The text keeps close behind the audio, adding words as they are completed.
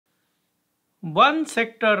One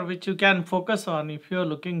sector which you can focus on if you're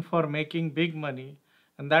looking for making big money,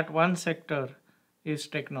 and that one sector is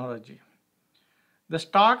technology. The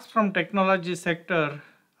stocks from technology sector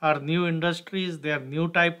are new industries, they are new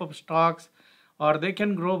type of stocks, or they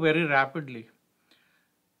can grow very rapidly.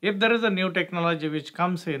 If there is a new technology which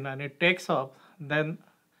comes in and it takes off, then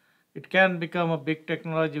it can become a big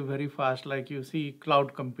technology very fast, like you see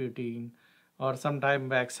cloud computing, or sometime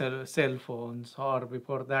back cell phones, or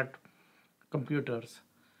before that computers.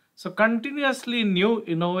 So continuously new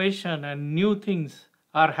innovation and new things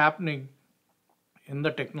are happening in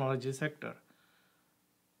the technology sector.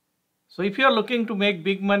 So if you are looking to make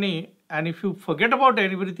big money and if you forget about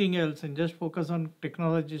everything else and just focus on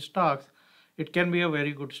technology stocks, it can be a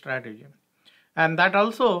very good strategy. And that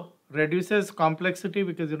also reduces complexity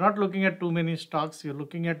because you're not looking at too many stocks, you're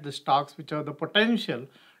looking at the stocks which have the potential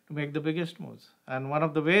to make the biggest moves. And one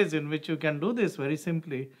of the ways in which you can do this very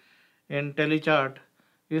simply in Telechart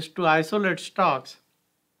is to isolate stocks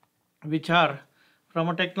which are from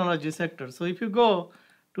a technology sector. So if you go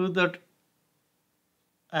to that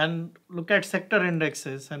and look at sector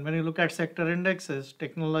indexes, and when you look at sector indexes,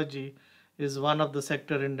 technology is one of the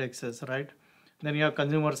sector indexes, right? Then you have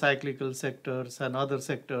consumer cyclical sectors and other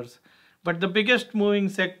sectors. But the biggest moving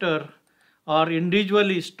sector or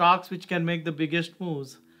individually stocks which can make the biggest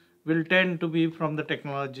moves will tend to be from the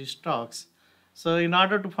technology stocks. So in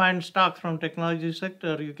order to find stocks from technology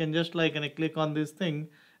sector, you can just click on this thing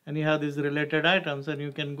and you have these related items and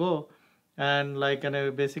you can go and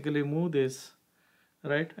basically move this,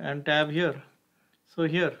 right, and tab here. So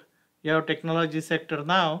here you have technology sector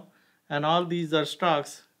now, and all these are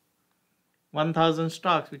stocks, 1000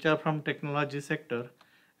 stocks which are from technology sector.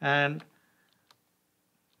 And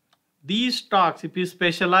these stocks, if you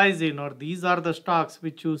specialize in, or these are the stocks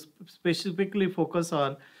which you specifically focus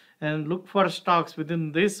on and look for stocks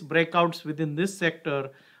within this breakouts within this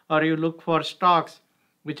sector, or you look for stocks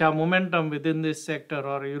which have momentum within this sector,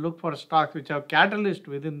 or you look for stocks which have catalyst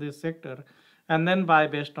within this sector, and then buy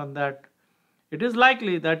based on that, it is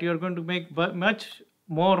likely that you're going to make much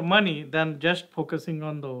more money than just focusing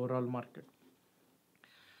on the overall market.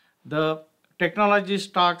 The technology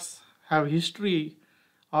stocks have history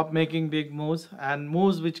of making big moves, and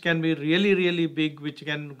moves which can be really really big, which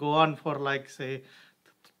can go on for like say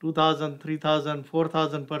 2000, 3000,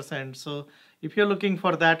 4000%. So if you're looking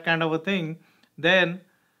for that kind of a thing, then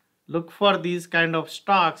look for these kind of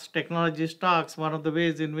stocks, technology stocks. One of the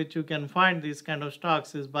ways in which you can find these kind of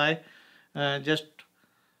stocks is by just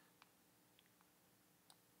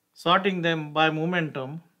sorting them by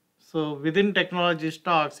momentum. So within technology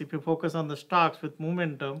stocks, if you focus on the stocks with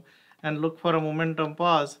momentum and look for a momentum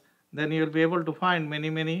pause, then you'll be able to find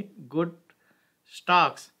many good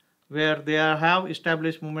stocks where they have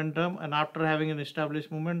established momentum, and after having an established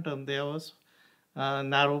momentum, there was a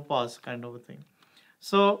narrow pause kind of a thing.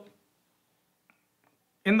 So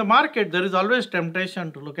in the market, there is always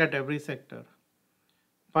temptation to look at every sector,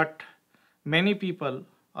 but many people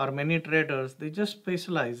or many traders, they just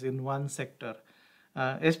specialize in one sector.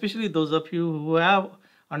 Especially those of you who have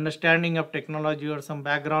understanding of technology or some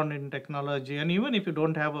background in technology, and even if you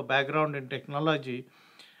don't have a background in technology,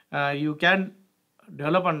 you can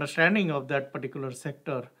develop understanding of that particular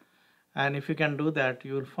sector. And if you can do that,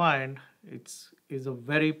 you will find it's is a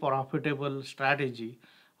very profitable strategy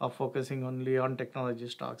of focusing only on technology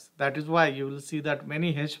stocks. That is why you will see that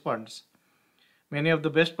many hedge funds, many of the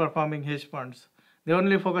best performing hedge funds, they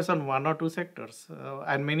only focus on one or two sectors.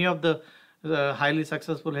 And many of the highly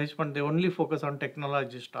successful hedge funds, they only focus on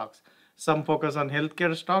technology stocks. Some focus on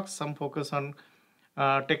healthcare stocks, some focus on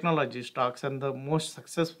technology stocks, and the most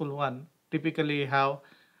successful one typically have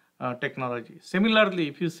technology. Similarly,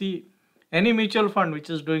 if you see any mutual fund which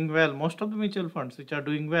is doing well, most of the mutual funds which are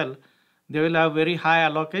doing well, they will have very high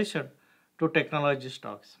allocation to technology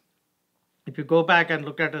stocks. If you go back and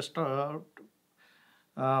look at a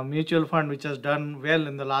mutual fund which has done well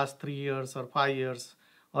in the last 3 years or 5 years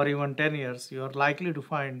or even 10 years, you are likely to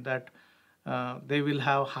find that they will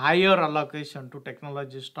have higher allocation to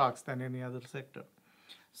technology stocks than any other sector.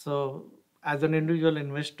 So as an individual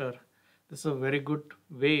investor, this is a very good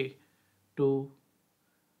way to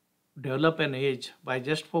develop an edge by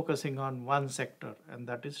just focusing on one sector, and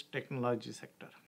that is technology sector.